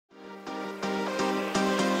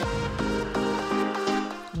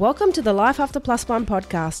Welcome to the Life After Plus One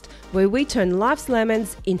podcast, where we turn life's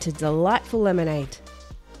lemons into delightful lemonade.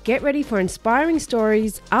 Get ready for inspiring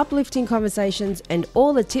stories, uplifting conversations, and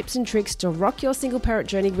all the tips and tricks to rock your single parent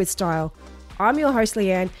journey with style. I'm your host,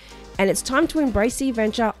 Leanne, and it's time to embrace the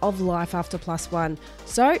adventure of Life After Plus One.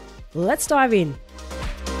 So, let's dive in.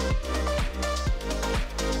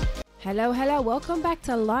 Hello, welcome back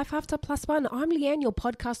to Life After Plus One. I'm Leanne, your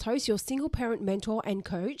podcast host, your single parent mentor and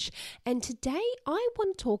coach, and today I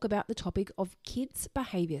want to talk about the topic of kids'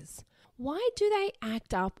 behaviours. Why do they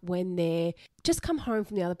act up when they're just come home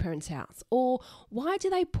from the other parent's house? Or why do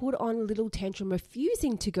they put on a little tantrum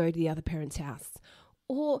refusing to go to the other parent's house?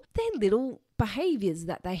 Or their little behaviours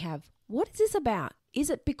that they have. What is this about? Is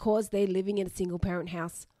it because they're living in a single parent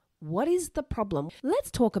house? What is the problem? Let's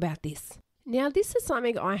talk about this. Now, this is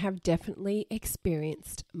something I have definitely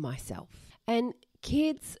experienced myself. And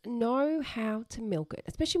kids know how to milk it,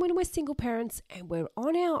 especially when we're single parents and we're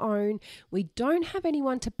on our own. We don't have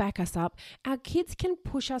anyone to back us up. Our kids can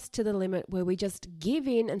push us to the limit where we just give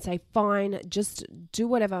in and say, fine, just do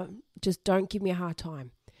whatever. Just don't give me a hard time.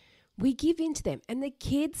 We give in to them, and the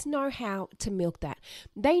kids know how to milk that.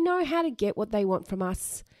 They know how to get what they want from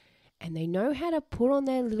us, and they know how to put on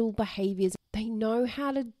their little behaviours. They know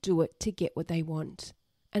how to do it to get what they want.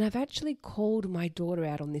 And I've actually called my daughter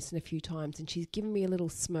out on this a few times, and she's given me a little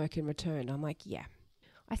smirk in return. I'm like, yeah,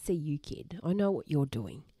 I see you, kid. I know what you're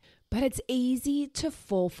doing. But it's easy to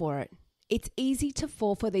fall for it. It's easy to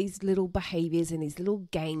fall for these little behaviours and these little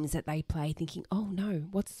games that they play, thinking, oh no,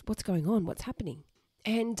 what's going on? What's happening?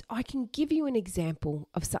 And I can give you an example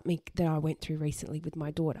of something that I went through recently with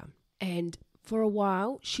my daughter. And for a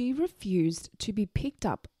while, she refused to be picked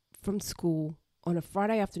up from school on a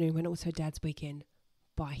Friday afternoon when it was her dad's weekend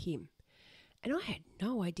by him. And I had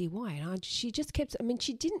no idea why. And she just kept,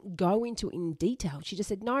 she didn't go into it in detail. She just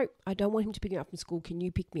said, no, I don't want him to pick me up from school. Can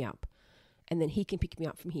you pick me up? And then he can pick me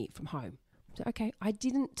up from home. So, okay, I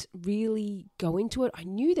didn't really go into it. I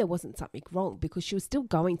knew there wasn't something wrong because she was still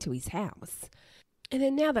going to his house. And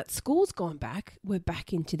then now that school's gone back, we're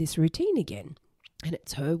back into this routine again. And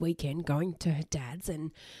it's her weekend going to her dad's.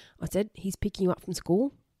 And I said, he's picking you up from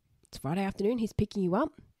school. It's Friday afternoon. He's picking you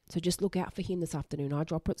up. So just look out for him this afternoon. I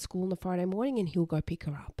drop her at school on the Friday morning and he'll go pick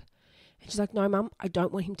her up. And she's like, no, Mum, I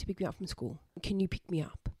don't want him to pick me up from school. Can you pick me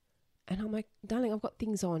up? And I'm like, darling, I've got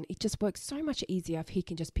things on. It just works so much easier if he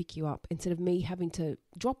can just pick you up instead of me having to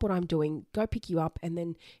drop what I'm doing, go pick you up, and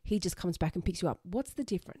then he just comes back and picks you up. What's the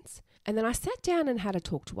difference? And then I sat down and had a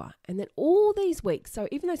talk to her. And then all these weeks, so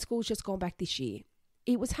even though school's just gone back this year,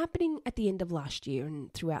 it was happening at the end of last year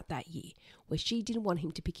and throughout that year where she didn't want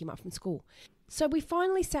him to pick him up from school. So we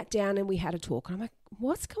finally sat down and we had a talk. And I'm like,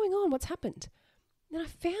 what's going on? What's happened? And I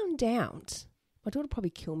found out, my daughter probably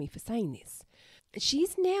kill me for saying this.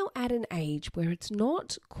 She's now at an age where it's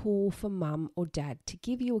not cool for mum or dad to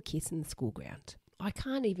give you a kiss in the school ground. I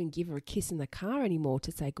can't even give her a kiss in the car anymore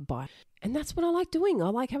to say goodbye. And that's what I like doing. I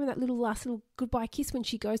like having that last little goodbye kiss when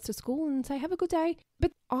she goes to school and say, have a good day.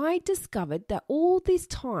 But I discovered that all this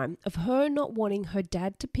time of her not wanting her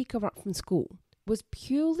dad to pick her up from school was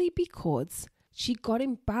purely because she got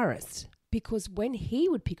embarrassed. Because when he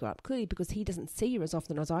would pick her up, clearly because he doesn't see her as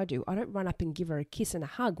often as I do, I don't run up and give her a kiss and a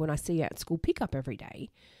hug when I see her at school pickup every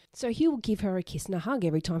day. So he will give her a kiss and a hug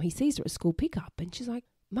every time he sees her at school pickup. And she's like,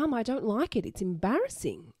 Mum, I don't like it. It's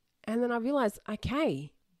embarrassing. And then I realized,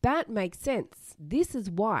 okay, that makes sense. This is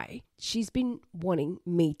why she's been wanting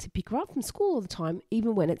me to pick her up from school all the time,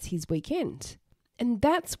 even when it's his weekend. And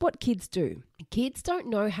that's what kids do. Kids don't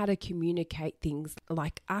know how to communicate things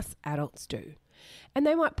like us adults do. And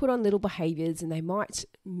they might put on little behaviours and they might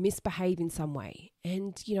misbehave in some way.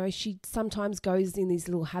 And, she sometimes goes in these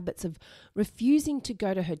little habits of refusing to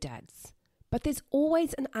go to her dad's. But there's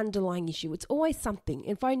always an underlying issue. It's always something.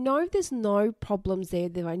 If I know there's no problems there,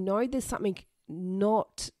 that I know there's something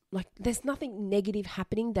there's nothing negative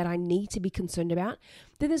happening that I need to be concerned about,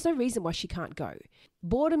 then there's no reason why she can't go.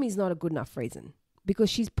 Boredom is not a good enough reason because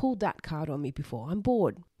she's pulled that card on me before. I'm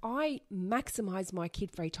bored. I maximize my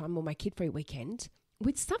kid-free time or my kid-free weekend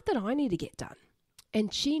with stuff that I need to get done.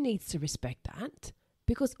 And she needs to respect that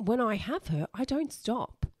because when I have her, I don't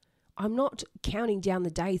stop. I'm not counting down the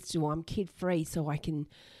days till I'm kid-free so I can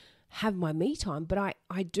have my me time, but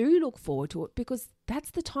I do look forward to it because that's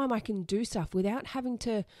the time I can do stuff without having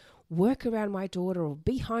to work around my daughter or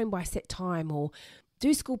be home by set time or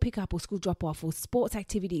do school pickup or school drop-off or sports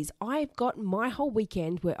activities. I've got my whole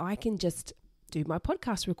weekend where I can just do my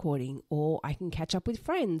podcast recording, or I can catch up with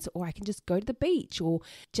friends, or I can just go to the beach, or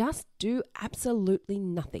just do absolutely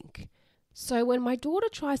nothing. So when my daughter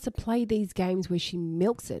tries to play these games where she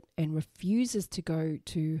milks it and refuses to go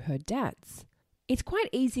to her dad's, it's quite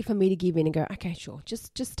easy for me to give in and go, okay, sure,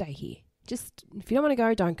 just stay here. Just, if you don't want to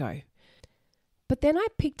go, don't go. But then I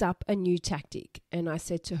picked up a new tactic and I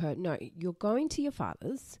said to her, no, you're going to your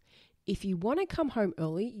father's. If you want to come home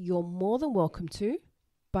early, you're more than welcome to,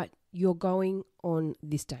 but you're going on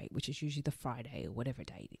this date, which is usually the Friday or whatever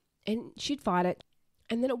date. And she'd fight it.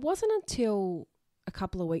 And then it wasn't until a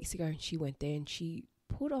couple of weeks ago she went there and she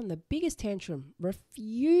put on the biggest tantrum,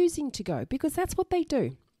 refusing to go, because that's what they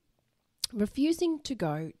do. Refusing to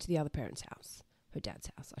go to the other parent's house, her dad's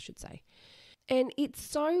house, I should say. And it's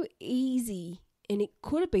so easy, and it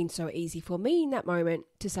could have been so easy for me in that moment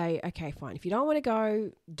to say, okay, fine, if you don't want to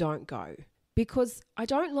go, don't go. Because I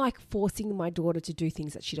don't like forcing my daughter to do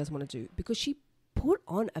things that she doesn't want to do, because she put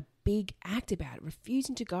on a big act about it,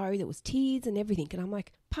 refusing to go. There was tears and everything. And I'm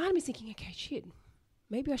like, part of me's thinking, okay, shit,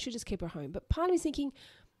 maybe I should just keep her home. But part of me's thinking,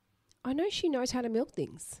 I know she knows how to milk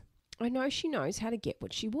things. I know she knows how to get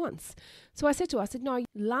what she wants. So I said to her, no,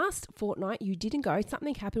 last fortnight you didn't go.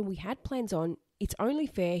 Something happened. We had plans on. It's only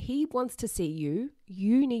fair. He wants to see you.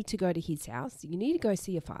 You need to go to his house. You need to go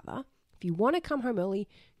see your father. If you want to come home early,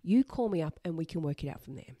 you call me up and we can work it out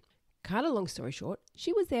from there. Cut a long story short,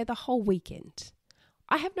 she was there the whole weekend.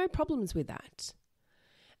 I have no problems with that.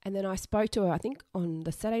 And then I spoke to her, I think on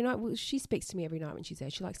the Saturday night. Well, she speaks to me every night when she's there.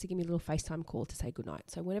 She likes to give me a little FaceTime call to say goodnight.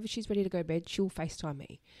 So whenever she's ready to go to bed, she'll FaceTime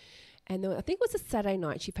me. And then I think it was a Saturday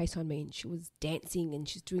night she FaceTimed me and she was dancing and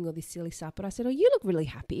she's doing all this silly stuff. But I said, oh, you look really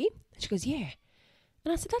happy. And she goes, yeah.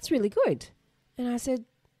 And I said, that's really good. And I said,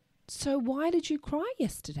 so why did you cry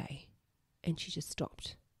yesterday? And she just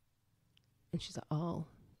stopped. And she's like, oh.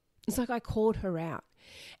 It's like I called her out.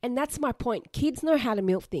 And that's my point. Kids know how to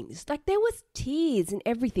milk things. Like there was tears and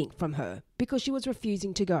everything from her because she was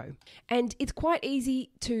refusing to go. And it's quite easy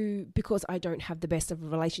to, because I don't have the best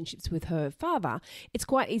of relationships with her father, it's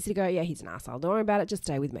quite easy to go, yeah, he's an asshole. Don't worry about it. Just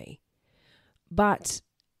stay with me. But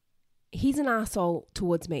he's an asshole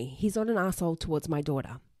towards me. He's not an asshole towards my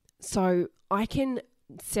daughter. So I can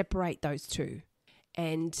separate those two.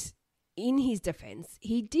 And in his defense,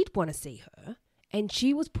 he did want to see her. And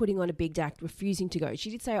she was putting on a big act, refusing to go. She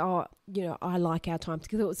did say, oh, I like our time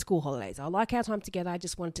together. It was school holidays. I like our time together. I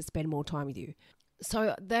just wanted to spend more time with you.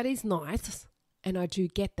 So that is nice. And I do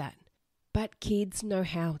get that. But kids know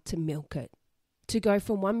how to milk it. To go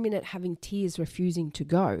from 1 minute having tears, refusing to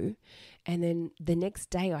go. And then the next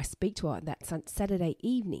day I speak to her that Saturday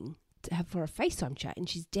evening to have for a FaceTime chat. And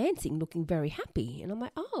she's dancing, looking very happy. And I'm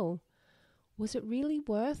like, oh, was it really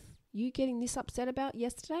worth you getting this upset about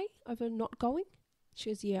yesterday over not going? She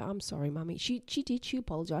goes, yeah, I'm sorry, Mummy. She did. She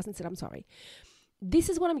apologized and said, I'm sorry. This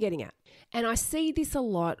is what I'm getting at. And I see this a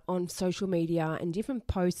lot on social media and different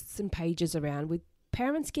posts and pages around with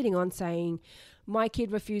parents getting on saying, my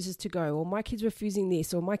kid refuses to go, or my kid's refusing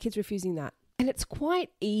this, or my kid's refusing that. And it's quite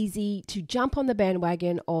easy to jump on the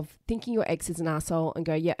bandwagon of thinking your ex is an asshole and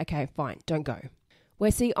go, yeah, okay, fine, don't go.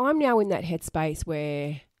 Where, see, I'm now in that headspace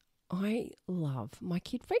where I love my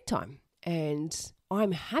kid free time and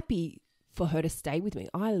I'm happy for her to stay with me.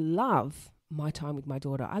 I love my time with my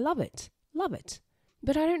daughter. I love it. Love it.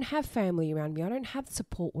 But I don't have family around me. I don't have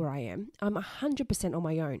support where I am. I'm 100% on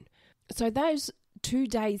my own. So those 2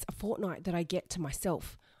 days, a fortnight that I get to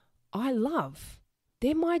myself, I love.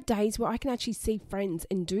 They're my days where I can actually see friends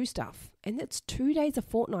and do stuff. And that's 2 days a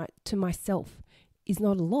fortnight to myself is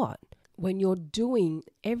not a lot when you're doing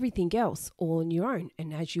everything else all on your own.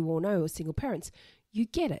 And as you all know, as single parents, you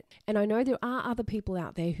get it. And I know there are other people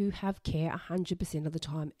out there who have care 100% of the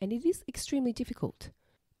time, and it is extremely difficult.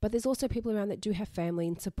 But there's also people around that do have family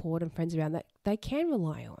and support and friends around that they can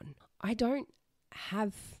rely on. I don't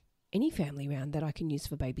have any family around that I can use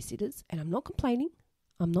for babysitters, and I'm not complaining.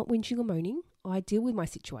 I'm not whinging or moaning. I deal with my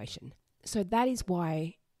situation. So that is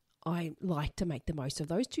why I like to make the most of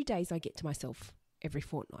those 2 days I get to myself every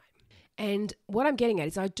fortnight. And what I'm getting at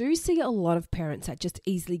is I do see a lot of parents that just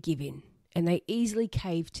easily give in. And they easily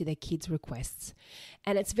cave to their kids' requests.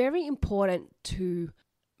 And it's very important to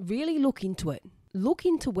really look into it. Look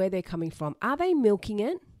into where they're coming from. Are they milking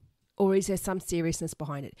it? Or is there some seriousness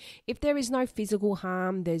behind it? If there is no physical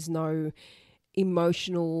harm, there's no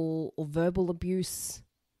emotional or verbal abuse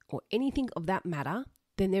or anything of that matter,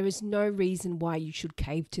 then there is no reason why you should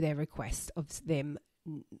cave to their request of them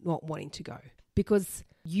not wanting to go. Because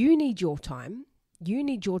you need your time. You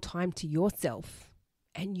need your time to yourself.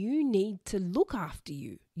 And you need to look after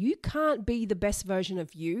you. You can't be the best version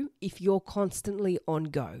of you if you're constantly on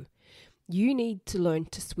go. You need to learn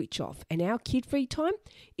to switch off. And our kid-free time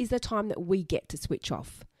is the time that we get to switch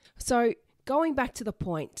off. So going back to the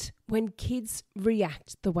point, when kids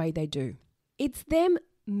react the way they do, it's them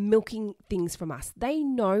milking things from us. They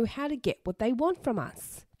know how to get what they want from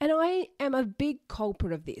us. And I am a big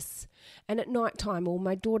culprit of this. And at night time, or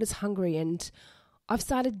my daughter's hungry and I've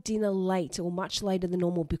started dinner late or much later than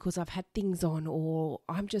normal because I've had things on, or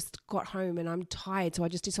I'm just got home and I'm tired, so I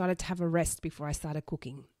just decided to have a rest before I started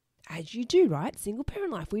cooking. As you do, right? Single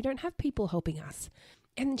parent life, we don't have people helping us.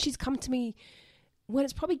 And she's come to me when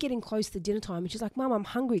it's probably getting close to dinner time and she's like, Mum, I'm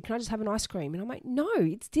hungry. Can I just have an ice cream? And I'm like, no,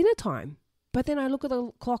 it's dinner time. But then I look at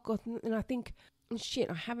the clock and I think, shit,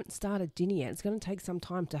 I haven't started dinner yet. It's going to take some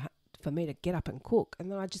time for me to get up and cook.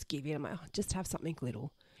 And then I just give in. I'm like, just have something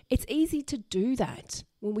little. It's easy to do that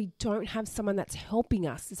when we don't have someone that's helping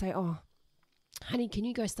us to say, oh, honey, can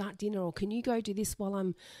you go start dinner? Or can you go do this while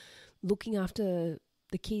I'm looking after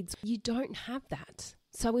the kids? You don't have that.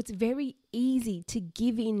 So it's very easy to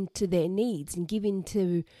give in to their needs and give in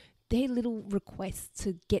to their little requests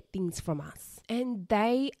to get things from us. And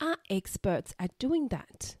they are experts at doing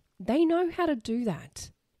that. They know how to do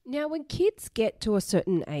that. Now, when kids get to a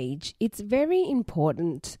certain age, it's very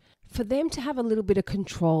important for them to have a little bit of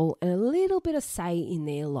control and a little bit of say in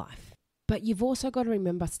their life. But you've also got to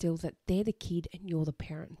remember still that they're the kid and you're the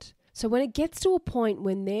parent. So when it gets to a point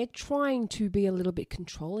when they're trying to be a little bit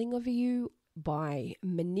controlling of you by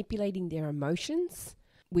manipulating their emotions,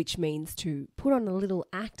 which means to put on a little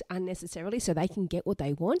act unnecessarily so they can get what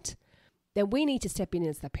they want, then we need to step in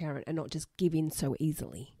as the parent and not just give in so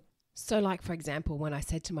easily. So like, for example, when I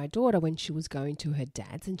said to my daughter when she was going to her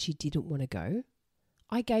dad's and she didn't want to go,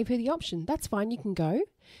 I gave her the option. That's fine, you can go,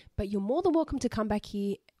 but you're more than welcome to come back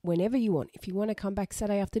here whenever you want. If you want to come back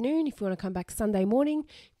Saturday afternoon, if you want to come back Sunday morning,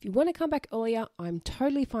 if you want to come back earlier, I'm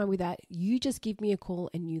totally fine with that. You just give me a call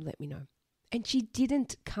and you let me know. And she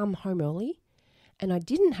didn't come home early, and I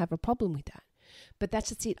didn't have a problem with that. But that's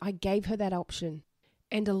just it. I gave her that option.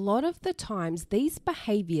 And a lot of the times, these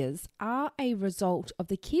behaviors are a result of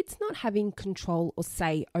the kids not having control or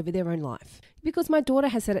say over their own life. Because my daughter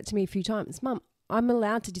has said it to me a few times, Mum, I'm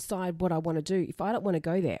allowed to decide what I want to do. If I don't want to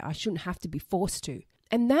go there, I shouldn't have to be forced to.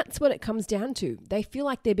 And that's what it comes down to. They feel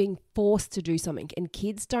like they're being forced to do something, and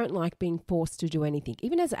kids don't like being forced to do anything.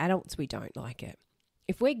 Even as adults, we don't like it.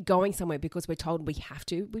 If we're going somewhere because we're told we have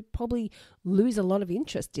to, we probably lose a lot of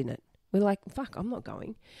interest in it. We're like, fuck, I'm not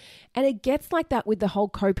going. And it gets like that with the whole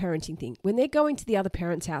co-parenting thing. When they're going to the other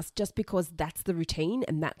parent's house just because that's the routine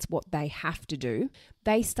and that's what they have to do,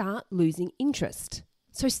 they start losing interest.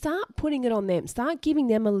 So start putting it on them. Start giving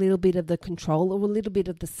them a little bit of the control or a little bit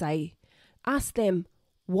of the say. Ask them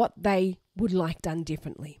what they would like done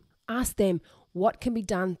differently. Ask them what can be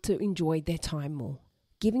done to enjoy their time more.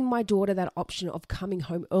 Giving my daughter that option of coming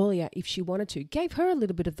home earlier if she wanted to gave her a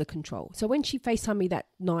little bit of the control. So when she FaceTimed me that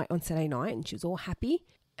night on Saturday night and she was all happy,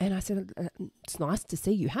 and I said, it's nice to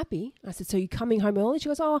see you happy. I said, so you coming home early? She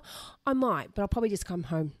goes, oh, I might, but I'll probably just come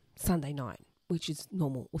home Sunday night, which is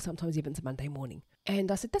normal, or sometimes even it's Monday morning.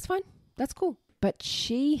 And I said, that's fine. That's cool. But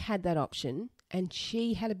she had that option and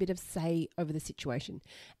she had a bit of say over the situation.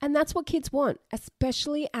 And that's what kids want,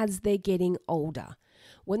 especially as they're getting older.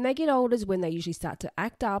 When they get older is when they usually start to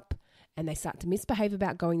act up and they start to misbehave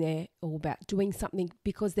about going there or about doing something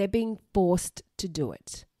because they're being forced to do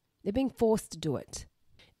it. They're being forced to do it.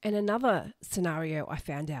 And another scenario I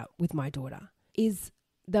found out with my daughter is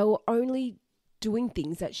they were only doing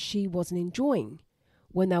things that she wasn't enjoying.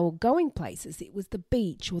 When they were going places, it was the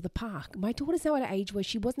beach or the park. My daughter's now at an age where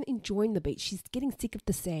she wasn't enjoying the beach. She's getting sick of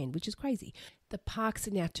the sand, which is crazy. The parks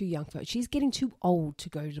are now too young for her. She's getting too old to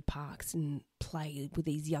go to parks and play with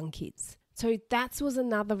these young kids. So that was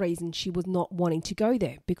another reason she was not wanting to go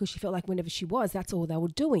there, because she felt like whenever she was, that's all they were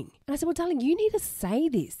doing. And I said, well, darling, you need to say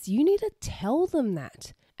this. You need to tell them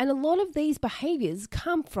that. And a lot of these behaviors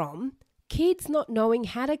come from kids not knowing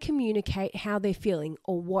how to communicate how they're feeling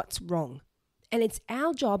or what's wrong. And it's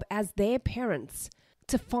our job as their parents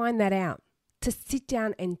to find that out, to sit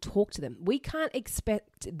down and talk to them. We can't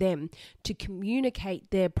expect them to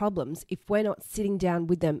communicate their problems if we're not sitting down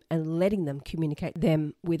with them and letting them communicate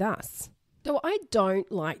them with us. So I don't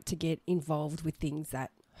like to get involved with things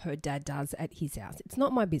that her dad does at his house. It's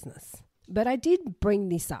not my business. But I did bring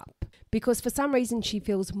this up because for some reason she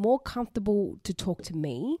feels more comfortable to talk to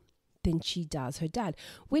me than she does her dad,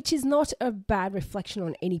 which is not a bad reflection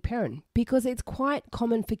on any parent, because it's quite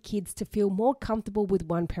common for kids to feel more comfortable with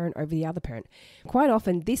one parent over the other parent. Quite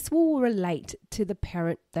often, this will relate to the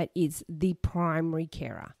parent that is the primary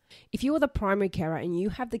carer. If you are the primary carer and you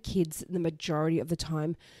have the kids the majority of the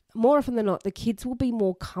time, more often than not, the kids will be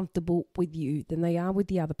more comfortable with you than they are with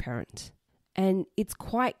the other parent. And it's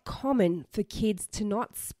quite common for kids to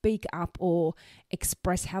not speak up or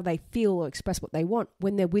express how they feel or express what they want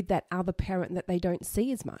when they're with that other parent that they don't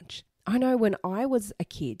see as much. I know when I was a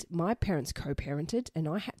kid, my parents co-parented and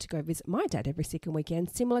I had to go visit my dad every second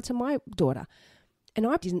weekend, similar to my daughter. And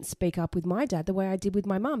I didn't speak up with my dad the way I did with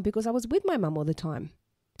my mum because I was with my mum all the time.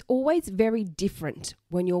 It's always very different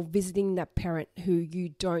when you're visiting that parent who you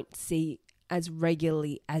don't see as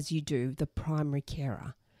regularly as you do the primary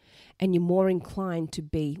carer. And you're more inclined to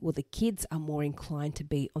be, well, the kids are more inclined to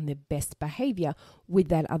be on their best behaviour with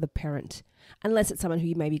that other parent. Unless it's someone who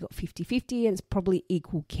you maybe got 50-50 and it's probably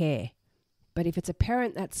equal care. But if it's a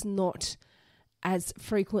parent that's not as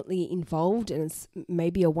frequently involved and it's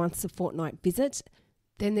maybe a once a fortnight visit,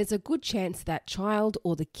 then there's a good chance that child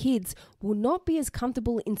or the kids will not be as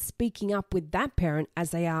comfortable in speaking up with that parent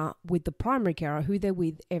as they are with the primary carer who they're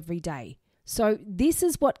with every day. So this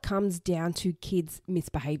is what comes down to kids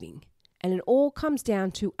misbehaving. And it all comes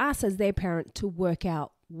down to us as their parent to work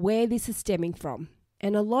out where this is stemming from.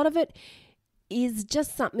 And a lot of it is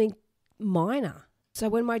just something minor. So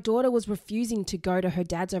when my daughter was refusing to go to her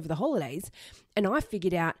dad's over the holidays, and I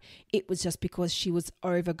figured out it was just because she was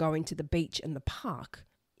over going to the beach and the park,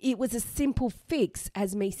 it was a simple fix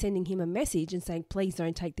as me sending him a message and saying, please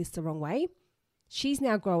don't take this the wrong way. She's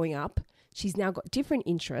now growing up. She's now got different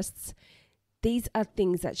interests. These are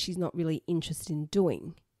things that she's not really interested in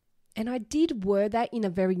doing. And I did word that in a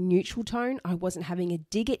very neutral tone. I wasn't having a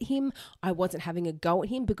dig at him. I wasn't having a go at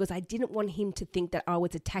him because I didn't want him to think that I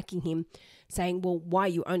was attacking him, saying, well, why are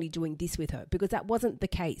you only doing this with her? Because that wasn't the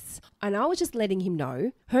case. And I was just letting him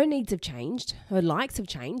know her needs have changed, her likes have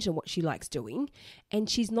changed and what she likes doing. And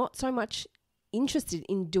she's not so much interested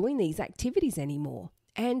in doing these activities anymore.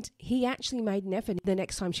 And he actually made an effort. The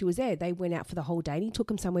next time she was there, they went out for the whole day and he took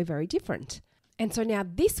him somewhere very different. And so now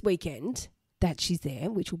this weekend that she's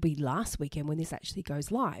there, which will be last weekend when this actually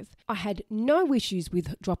goes live, I had no issues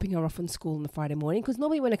with dropping her off on school on the Friday morning because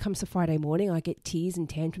normally when it comes to Friday morning, I get tears and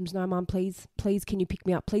tantrums. No, Mum, please, can you pick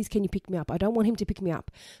me up? Please, can you pick me up? I don't want him to pick me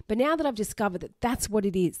up. But now that I've discovered that that's what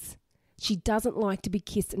it is, she doesn't like to be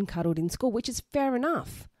kissed and cuddled in school, which is fair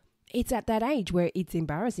enough. It's at that age where it's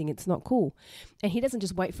embarrassing. It's not cool. And he doesn't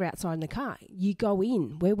just wait for outside in the car. You go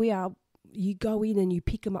in where we are. You go in and you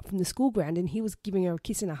pick him up from the school ground and he was giving her a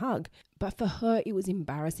kiss and a hug. But for her, it was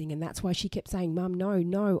embarrassing. And that's why she kept saying, Mum,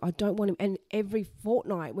 no, I don't want him. And every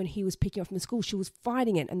fortnight when he was picking her up from the school, she was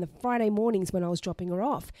fighting it. And the Friday mornings when I was dropping her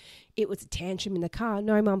off, it was a tantrum in the car.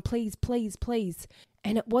 No, Mum, please.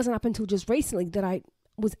 And it wasn't up until just recently that I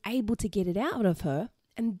was able to get it out of her.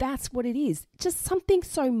 And that's what it is. Just something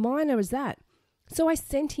so minor as that. So I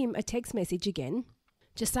sent him a text message again,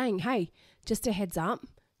 just saying, hey, just a heads up.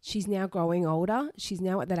 She's now growing older. She's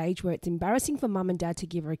now at that age where it's embarrassing for Mum and Dad to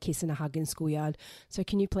give her a kiss and a hug in schoolyard. So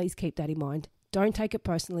can you please keep that in mind? Don't take it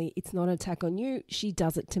personally. It's not an attack on you. She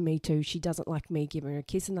does it to me too. She doesn't like me giving her a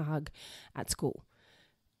kiss and a hug at school.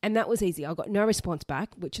 And that was easy. I got no response back,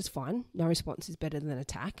 which is fine. No response is better than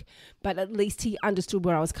attack. But at least he understood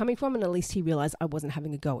where I was coming from and at least he realised I wasn't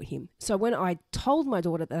having a go at him. So when I told my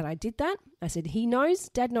daughter that I did that, I said,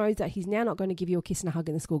 Dad knows that he's now not going to give you a kiss and a hug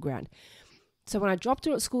in the school ground. So when I dropped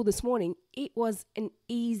her at school this morning, it was an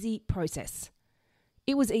easy process.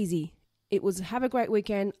 It was easy. It was have a great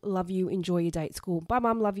weekend, love you, enjoy your day at school. Bye,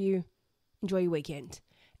 Mum, love you, enjoy your weekend.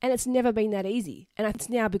 And it's never been that easy. And it's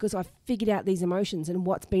now because I've figured out these emotions and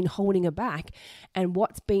what's been holding her back and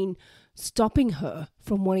what's been stopping her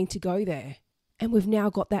from wanting to go there. And we've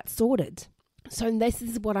now got that sorted. So this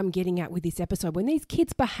is what I'm getting at with this episode. When these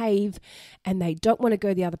kids behave and they don't want to go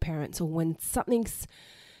to the other parents or when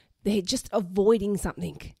they're just avoiding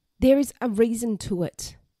something, there is a reason to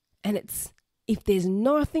it. And it's if there's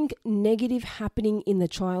nothing negative happening in the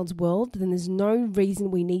child's world, then there's no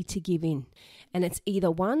reason we need to give in. And it's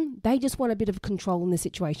either one, they just want a bit of control in the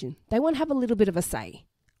situation. They want to have a little bit of a say.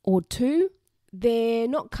 Or two, they're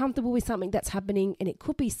not comfortable with something that's happening and it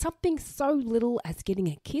could be something so little as getting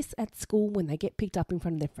a kiss at school when they get picked up in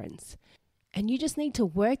front of their friends. And you just need to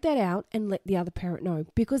work that out and let the other parent know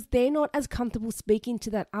because they're not as comfortable speaking to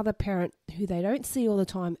that other parent who they don't see all the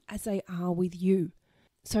time as they are with you.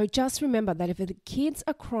 So just remember that if the kids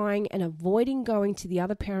are crying and avoiding going to the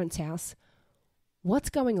other parent's house, what's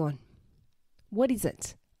going on? What is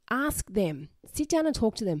it? Ask them. Sit down and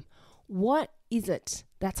talk to them. What is it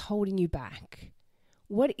that's holding you back?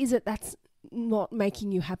 What is it that's not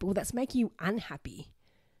making you happy or that's making you unhappy?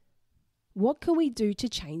 What can we do to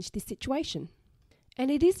change this situation?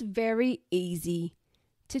 And it is very easy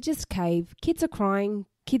to just cave. Kids are crying.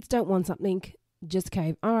 Kids don't want something. Just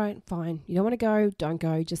cave. All right, fine. You don't want to go? Don't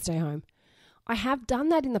go. Just stay home. I have done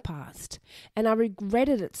that in the past and I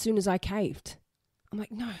regretted it as soon as I caved. I'm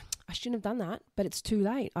like, no, I shouldn't have done that, but it's too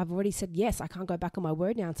late. I've already said yes. I can't go back on my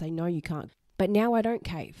word now and say, no, you can't. But now I don't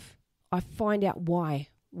cave. I find out why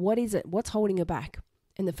What is it? What's holding her back?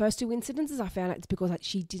 And the first 2 incidences, I found out it's because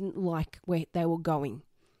she didn't like where they were going.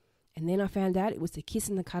 And then I found out it was the kiss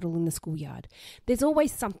and the cuddle in the schoolyard. There's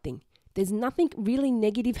always something. There's nothing really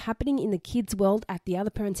negative happening in the kids' world at the other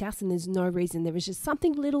parent's house, and there's no reason. There is just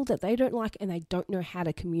something little that they don't like, and they don't know how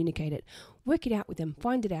to communicate it. Work it out with them,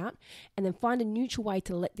 find it out, and then find a neutral way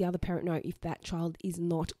to let the other parent know if that child is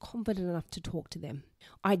not confident enough to talk to them.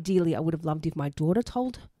 Ideally, I would have loved if my daughter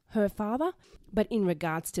told her father, but in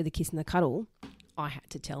regards to the kiss and the cuddle, I had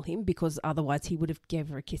to tell him, because otherwise he would have gave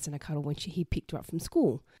her a kiss and a cuddle when he picked her up from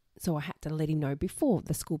school. So I had to let him know before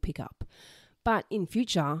the school pickup. But in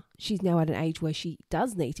future, she's now at an age where she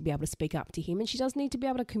does need to be able to speak up to him, and she does need to be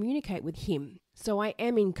able to communicate with him. So I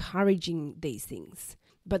am encouraging these things.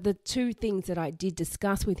 But the 2 things that I did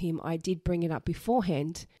discuss with him, I did bring it up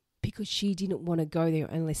beforehand, because she didn't want to go there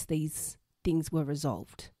unless these things were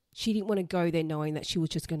resolved. She didn't want to go there knowing that she was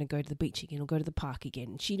just going to go to the beach again or go to the park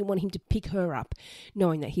again. She didn't want him to pick her up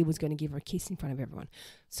knowing that he was going to give her a kiss in front of everyone.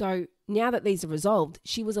 So now that these are resolved,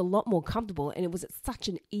 she was a lot more comfortable, and it was such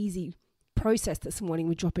an easy process this morning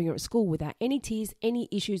with dropping her at school without any tears, any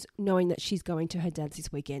issues, knowing that she's going to her dad's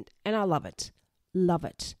this weekend. And I love it. Love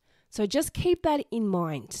it. So just keep that in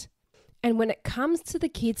mind. And when it comes to the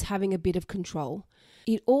kids having a bit of control,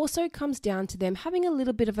 it also comes down to them having a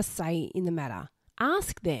little bit of a say in the matter.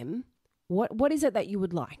 Ask them, what is it that you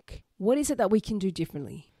would like? What is it that we can do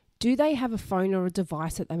differently? Do they have a phone or a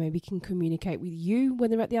device that they maybe can communicate with you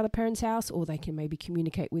when they're at the other parent's house, or they can maybe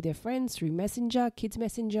communicate with their friends through Messenger, Kids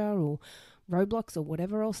Messenger, or Roblox, or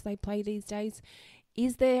whatever else they play these days?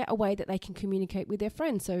 Is there a way that they can communicate with their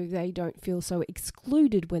friends so they don't feel so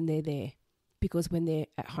excluded when they're there? Because when they're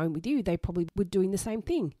at home with you, they probably were doing the same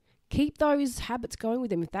thing. Keep those habits going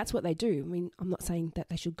with them if that's what they do. I mean, I'm not saying that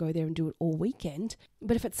they should go there and do it all weekend,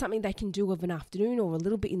 but if it's something they can do of an afternoon or a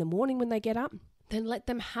little bit in the morning when they get up, then let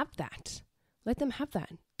them have that. Let them have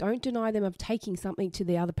that. Don't deny them of taking something to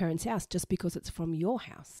the other parent's house just because it's from your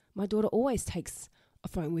house. My daughter always takes a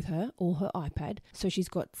phone with her or her iPad, so she's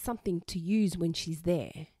got something to use when she's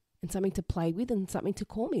there and something to play with and something to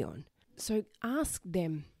call me on. So ask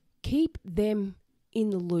them, keep them in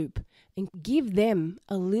the loop, and give them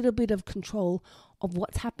a little bit of control of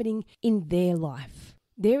what's happening in their life.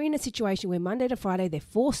 They're in a situation where Monday to Friday, they're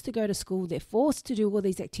forced to go to school, they're forced to do all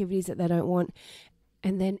these activities that they don't want,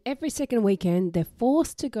 and then every second weekend, they're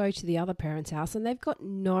forced to go to the other parent's house, and they've got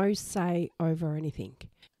no say over anything.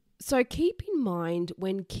 So keep in mind,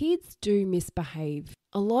 when kids do misbehave,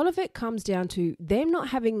 a lot of it comes down to them not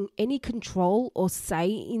having any control or say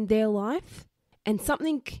in their life, and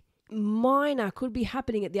something minor could be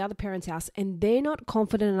happening at the other parent's house and they're not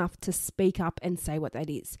confident enough to speak up and say what that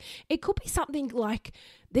is. It could be something like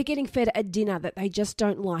they're getting fed a dinner that they just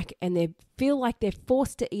don't like, and they feel like they're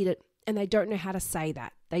forced to eat it, and they don't know how to say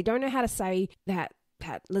that. They don't know how to say that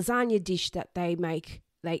lasagna dish that they make,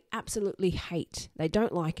 they absolutely hate. They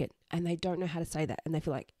don't like it, and they don't know how to say that, and they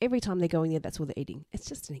feel like every time they're going there, that's what they're eating. It's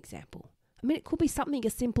just an example. I mean, it could be something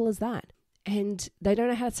as simple as that. And they don't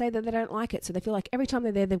know how to say that they don't like it. So they feel like every time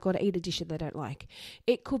they're there, they've got to eat a dish that they don't like.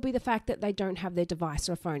 It could be the fact that they don't have their device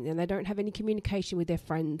or a phone, and they don't have any communication with their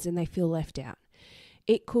friends, and they feel left out.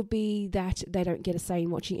 It could be that they don't get a say in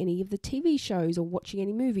watching any of the TV shows or watching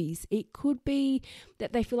any movies. It could be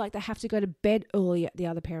that they feel like they have to go to bed early at the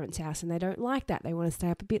other parent's house, and they don't like that. They want to stay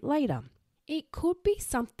up a bit later. It could be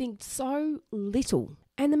something so little.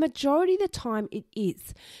 And the majority of the time it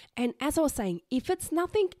is. And as I was saying, if it's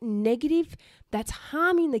nothing negative that's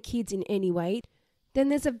harming the kids in any way, then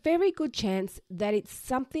there's a very good chance that it's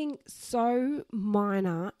something so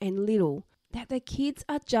minor and little that the kids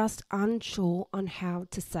are just unsure on how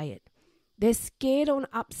to say it. They're scared on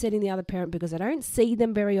upsetting the other parent because they don't see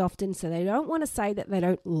them very often, so they don't want to say that they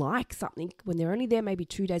don't like something when they're only there maybe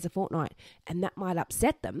 2 days a fortnight, and that might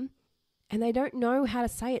upset them. And they don't know how to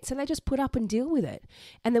say it, so they just put up and deal with it.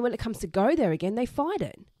 And then when it comes to go there again, they fight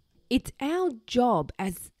it. It's our job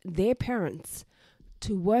as their parents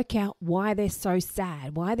to work out why they're so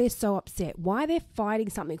sad, why they're so upset, why they're fighting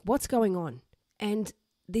something, what's going on. And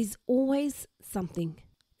there's always something.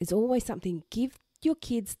 There's always something. Give your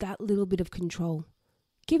kids that little bit of control.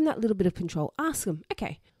 Give them that little bit of control. Ask them,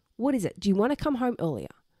 okay, what is it? Do you want to come home earlier?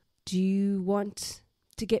 Do you want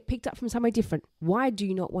to get picked up from somewhere different? Why do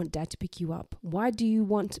you not want dad to pick you up? Why do you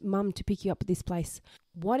want mum to pick you up at this place?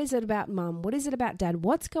 What is it about mum? What is it about dad?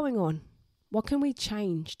 What's going on? What can we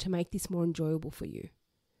change to make this more enjoyable for you?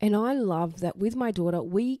 And I love that with my daughter,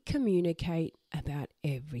 we communicate about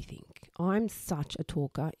everything. I'm such a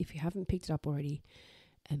talker, if you haven't picked it up already.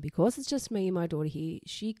 And because it's just me and my daughter here,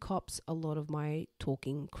 she cops a lot of my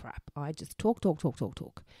talking crap. I just talk.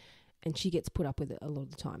 And she gets put up with it a lot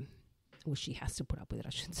of the time. Well, she has to put up with it, I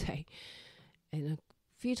should say. And a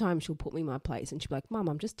few times she'll put me in my place and she'll be like, Mum,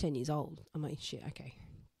 I'm just 10 years old. I'm like, shit, okay.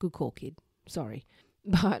 Good call, kid. Sorry.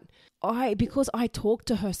 But because I talk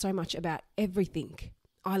to her so much about everything,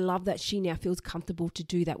 I love that she now feels comfortable to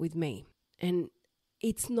do that with me. And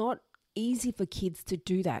it's not easy for kids to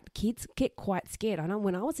do that. Kids get quite scared. I know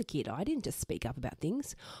when I was a kid, I didn't just speak up about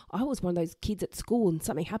things. I was one of those kids at school and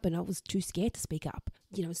something happened. I was too scared to speak up.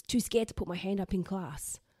 I was too scared to put my hand up in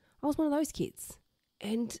class. I was one of those kids.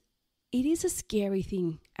 And it is a scary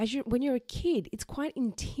thing. When you're a kid, it's quite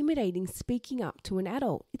intimidating speaking up to an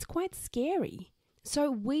adult. It's quite scary.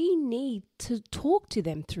 So we need to talk to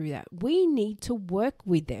them through that. We need to work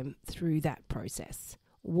with them through that process.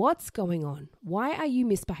 What's going on? Why are you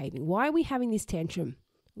misbehaving? Why are we having this tantrum?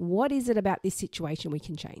 What is it about this situation we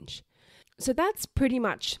can change? So that's pretty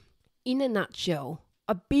much, in a nutshell,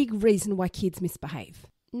 a big reason why kids misbehave.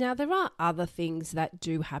 Now, there are other things that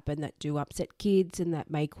do happen that do upset kids and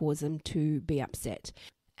that may cause them to be upset.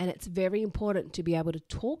 And it's very important to be able to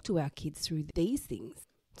talk to our kids through these things.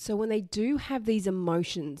 So when they do have these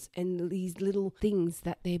emotions and these little things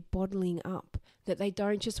that they're bottling up, that they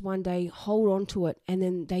don't just one day hold on to it and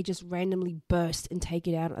then they just randomly burst and take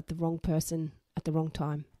it out at the wrong person at the wrong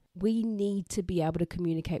time. We need to be able to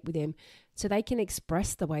communicate with them so they can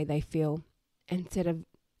express the way they feel instead of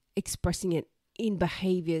expressing it in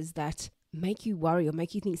behaviors that make you worry or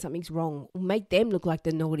make you think something's wrong or make them look like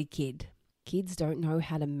the naughty kid. Kids don't know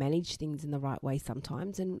how to manage things in the right way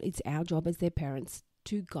sometimes, and it's our job as their parents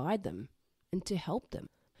to guide them and to help them.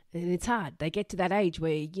 And it's hard. They get to that age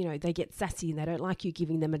where, they get sassy and they don't like you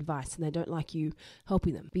giving them advice and they don't like you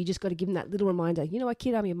helping them. But you just got to give them that little reminder, you know what,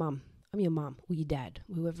 kid, I'm your mum. I'm your mum or your dad,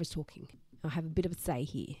 whoever's talking. I have a bit of a say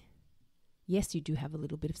here. Yes, you do have a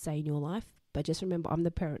little bit of say in your life, but just remember, I'm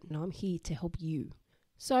the parent and I'm here to help you.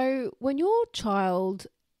 So when your child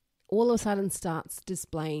all of a sudden starts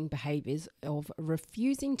displaying behaviors of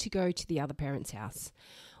refusing to go to the other parent's house,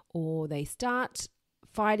 or they start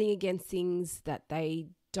fighting against things that they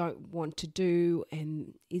don't want to do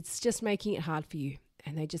and it's just making it hard for you,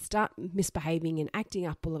 and they just start misbehaving and acting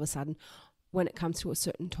up all of a sudden when it comes to a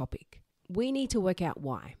certain topic, we need to work out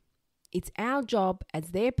why. It's our job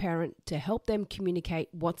as their parent to help them communicate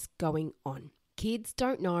what's going on. Kids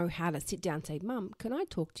don't know how to sit down and say, Mum, can I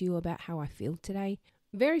talk to you about how I feel today?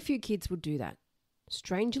 Very few kids would do that.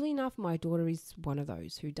 Strangely enough, my daughter is one of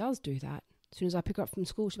those who does do that. As soon as I pick her up from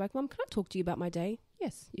school, she's like, Mum, can I talk to you about my day?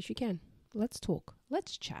 Yes, you can. Let's talk.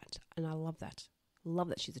 Let's chat. And I love that. Love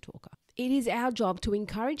that she's a talker. It is our job to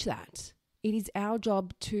encourage that. It is our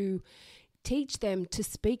job to teach them to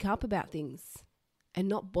speak up about things and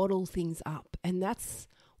not bottle things up. And that's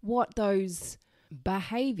what those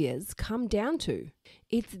behaviors come down to.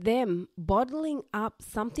 It's them bottling up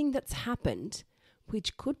something that's happened,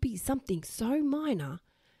 which could be something so minor,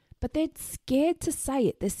 but they're scared to say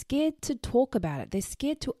it. They're scared to talk about it. They're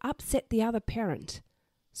scared to upset the other parent.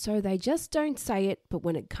 So they just don't say it, but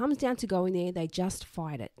when it comes down to going there, they just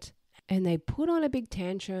fight it. And they put on a big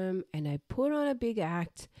tantrum and they put on a big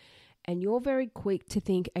act, and you're very quick to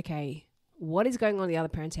think, okay, what is going on in the other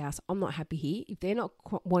parent's house? I'm not happy here. If they're not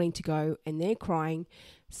wanting to go and they're crying,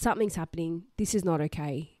 something's happening. This is not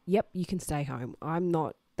okay. Yep, you can stay home.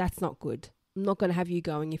 That's not good. I'm not going to have you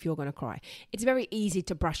going if you're going to cry. It's very easy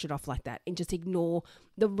to brush it off like that and just ignore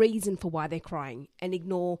the reason for why they're crying and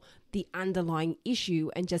ignore the underlying issue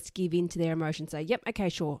and just give in to their emotions. Say, yep, okay,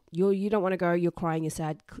 sure. You don't want to go. You're crying. You're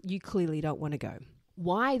sad. You clearly don't want to go.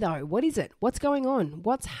 Why though? What is it? What's going on?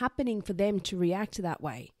 What's happening for them to react that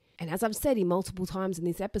way? And as I've said multiple times in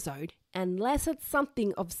this episode, unless it's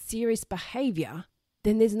something of serious behavior,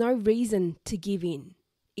 then there's no reason to give in.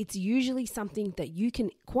 It's usually something that you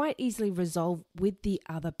can quite easily resolve with the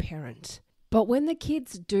other parent. But when the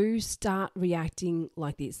kids do start reacting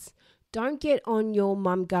like this, don't get on your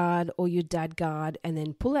mum guard or your dad guard and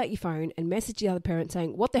then pull out your phone and message the other parent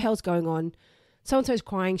saying, what the hell's going on? So-and-so's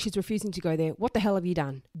crying, she's refusing to go there. What the hell have you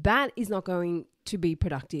done? That is not going to be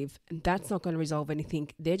productive, and that's not going to resolve anything.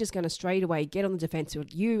 They're just going to straight away get on the defense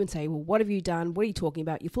with you and say, well, what have you done? What are you talking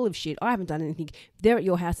about? You're full of shit. I haven't done anything. If they're at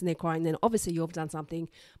your house and they're crying, then obviously you've done something,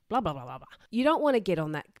 blah, blah, blah, blah, blah. You don't want to get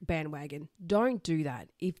on that bandwagon. Don't do that.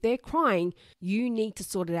 If they're crying, you need to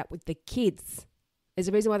sort it out with the kids. There's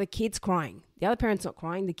a reason why the kid's crying. The other parent's not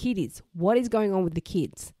crying. The kid is. What is going on with the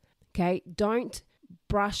kids? Okay? Don't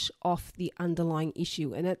brush off the underlying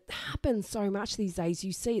issue. And it happens so much these days.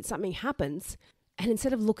 You see it, something happens, and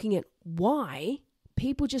instead of looking at why,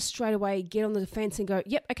 people just straight away get on the defense and go,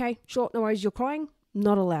 yep, okay, sure, no worries, you're crying.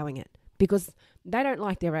 Not allowing it because they don't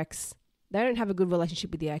like their ex. They don't have a good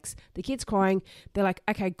relationship with the ex. The kid's crying. They're like,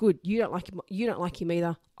 okay, good. You don't like him. You don't like him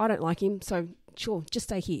either. I don't like him. So sure, just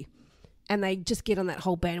stay here. And they just get on that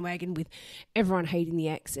whole bandwagon with everyone hating the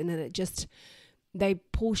ex. And then they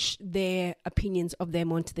push their opinions of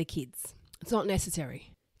them onto the kids. It's not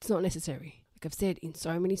necessary. It's not necessary. Like I've said in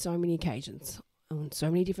so many occasions, on so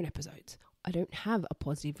many different episodes, I don't have a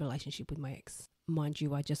positive relationship with my ex. Mind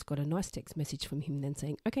you, I just got a nice text message from him then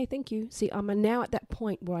saying, okay, thank you. See, I'm now at that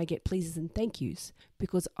point where I get pleases and thank yous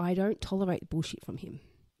because I don't tolerate bullshit from him.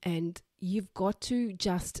 And you've got to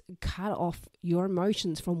just cut off your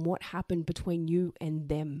emotions from what happened between you and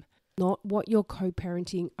them, not what your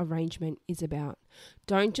co-parenting arrangement is about.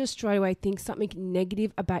 Don't just straight away think something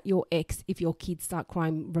negative about your ex if your kids start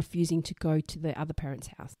crying, refusing to go to the other parent's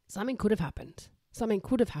house. Something could have happened.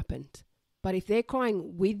 But if they're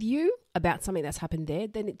crying with you about something that's happened there,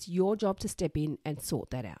 then it's your job to step in and sort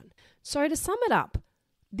that out. So to sum it up,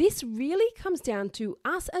 this really comes down to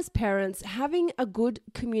us as parents having a good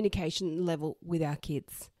communication level with our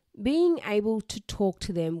kids, being able to talk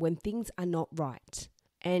to them when things are not right,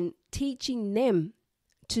 and teaching them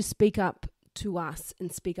to speak up to us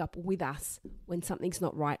and speak up with us when something's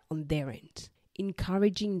not right on their end,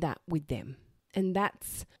 encouraging that with them. And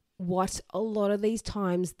that's what a lot of these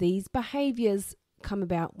times, these behaviors come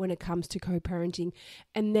about when it comes to co-parenting,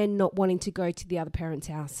 and then not wanting to go to the other parent's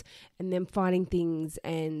house and then fighting things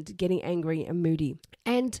and getting angry and moody.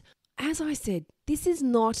 And as I said, this is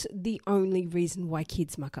not the only reason why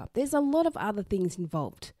kids muck up. There's a lot of other things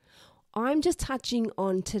involved. I'm just touching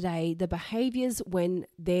on today the behaviors when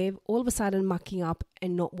they're all of a sudden mucking up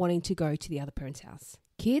and not wanting to go to the other parent's house.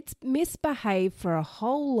 Kids misbehave for a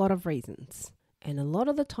whole lot of reasons. And a lot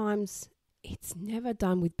of the times, it's never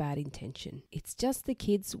done with bad intention. It's just the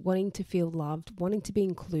kids wanting to feel loved, wanting to be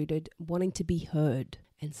included, wanting to be heard.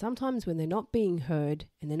 And sometimes when they're not being heard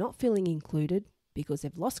and they're not feeling included because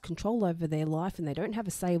they've lost control over their life and they don't have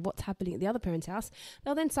a say of what's happening at the other parent's house,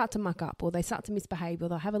 they'll then start to muck up, or they start to misbehave, or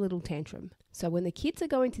they'll have a little tantrum. So when the kids are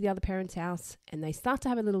going to the other parent's house and they start to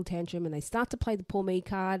have a little tantrum and they start to play the poor me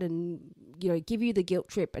card and, give you the guilt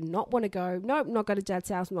trip and not want to go, nope, not go to dad's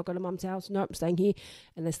house, not go to mum's house, nope, I'm staying here,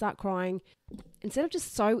 and they start crying, instead of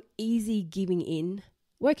just so easy giving in,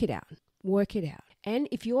 work it out. And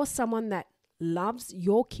if you're someone that loves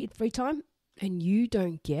your kid free time and you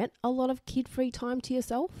don't get a lot of kid free time to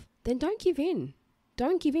yourself, then don't give in.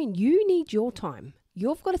 You need your time.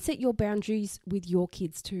 You've got to set your boundaries with your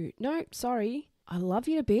kids too. No, sorry, I love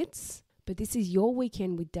you to bits, but this is your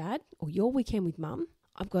weekend with dad or your weekend with mum.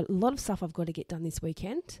 I've got a lot of stuff I've got to get done this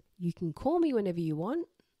weekend. You can call me whenever you want.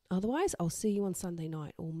 Otherwise, I'll see you on Sunday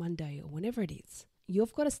night or Monday or whenever it is.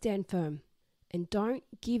 You've got to stand firm and don't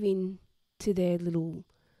give in to their little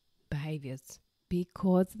behaviors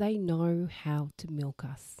because they know how to milk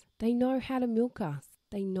us. They know how to milk us.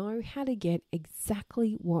 They know how to get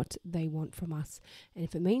exactly what they want from us. And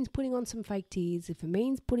if it means putting on some fake tears, if it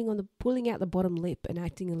means pulling out the bottom lip and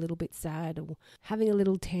acting a little bit sad or having a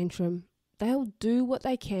little tantrum, they'll do what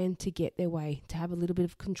they can to get their way, to have a little bit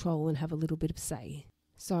of control and have a little bit of say.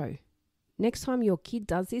 So, next time your kid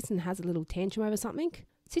does this and has a little tantrum over something,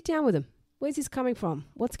 sit down with them. Where's this coming from?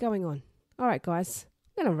 What's going on? All right, guys,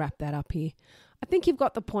 I'm going to wrap that up here. I think you've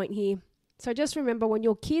got the point here. So just remember, when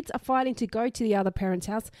your kids are fighting to go to the other parent's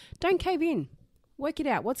house, don't cave in. Work it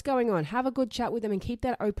out. What's going on? Have a good chat with them and keep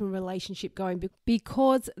that open relationship going,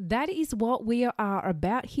 because that is what we are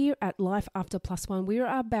about here at Life After Plus One. We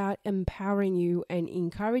are about empowering you and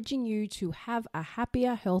encouraging you to have a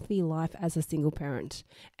happier, healthy life as a single parent.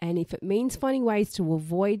 And if it means finding ways to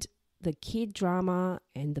avoid the kid drama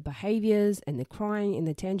and the behaviors and the crying and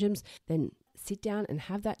the tantrums, then sit down and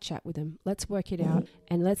have that chat with them. Let's work it out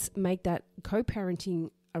and let's make that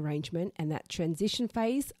co-parenting arrangement and that transition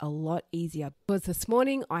phase a lot easier. Because this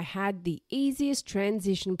morning I had the easiest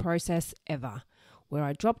transition process ever, where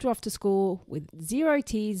I dropped her off to school with 0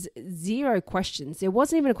 tears, 0 questions. There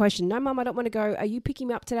wasn't even a question. No, mum, I don't want to go. Are you picking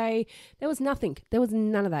me up today? There was nothing. There was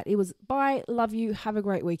none of that. It was bye, love you, have a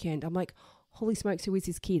great weekend. I'm like, holy smokes, who is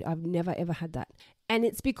this kid? I've never ever had that. And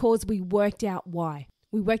it's because we worked out why.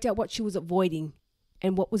 We worked out what she was avoiding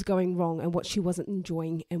and what was going wrong and what she wasn't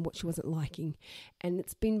enjoying and what she wasn't liking. And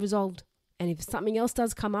it's been resolved. And if something else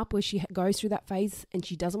does come up where she goes through that phase and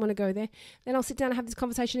she doesn't want to go there, then I'll sit down and have this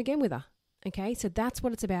conversation again with her. Okay, so that's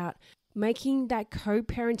what it's about. Making that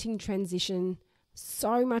co-parenting transition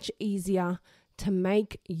so much easier to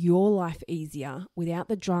make your life easier without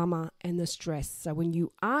the drama and the stress. So when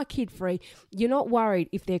you are kid-free, you're not worried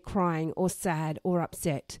if they're crying or sad or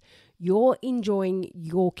upset. You're enjoying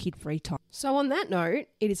your kid-free time. So on that note,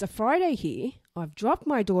 it is a Friday here. I've dropped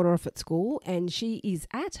my daughter off at school and she is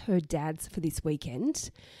at her dad's for this weekend,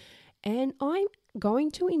 and I'm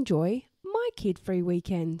going to enjoy my kid-free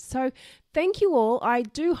weekend. So thank you all. I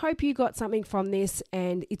do hope you got something from this,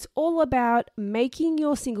 and it's all about making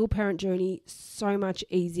your single parent journey so much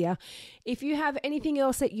easier. If you have anything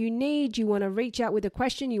else that you need, you want to reach out with a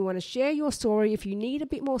question, you want to share your story, if you need a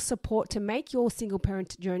bit more support to make your single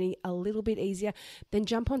parent journey a little bit easier, then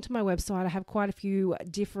jump onto my website. I have quite a few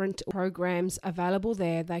different programs available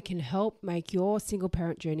there that can help make your single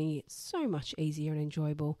parent journey so much easier and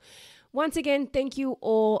enjoyable. Once again, thank you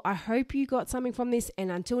all. I hope you got something from this,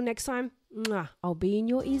 and until next time, I'll be in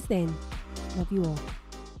your ears then. Love you all.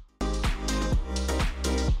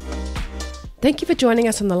 Thank you for joining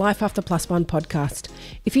us on the Life After Plus One podcast.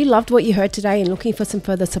 If you loved what you heard today and looking for some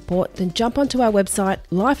further support, then jump onto our website,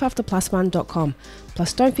 lifeafterplusone.com.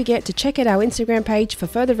 Plus, don't forget to check out our Instagram page for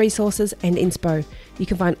further resources and inspo. You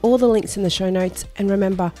can find all the links in the show notes. And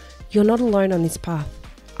remember, you're not alone on this path.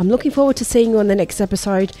 I'm looking forward to seeing you on the next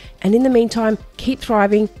episode. And in the meantime, keep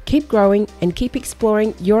thriving, keep growing, and keep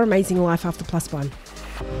exploring your amazing life after plus one.